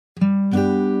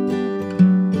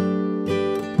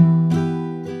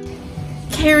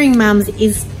Caring Mums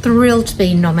is thrilled to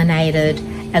be nominated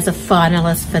as a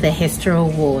finalist for the Hesta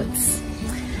Awards.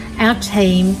 Our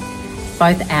team,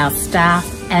 both our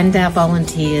staff and our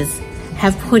volunteers,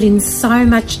 have put in so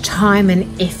much time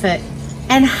and effort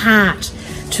and heart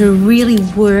to really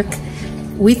work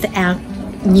with our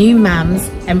new mums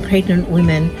and pregnant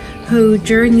women who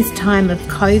during this time of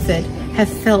COVID have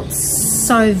felt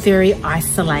so very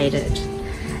isolated.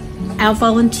 Our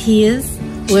volunteers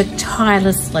work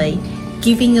tirelessly,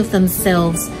 giving of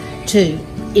themselves to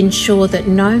ensure that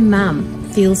no mum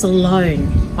feels alone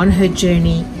on her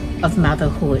journey of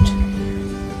motherhood.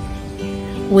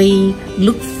 We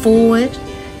look forward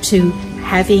to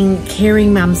having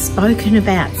Caring Mums spoken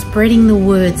about, spreading the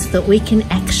words so that we can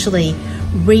actually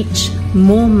reach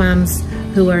more mums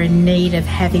who are in need of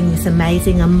having this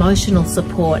amazing emotional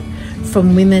support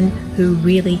from women who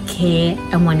really care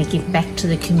and want to give back to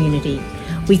the community.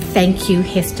 We thank you,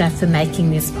 Hesta, for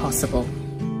making this possible.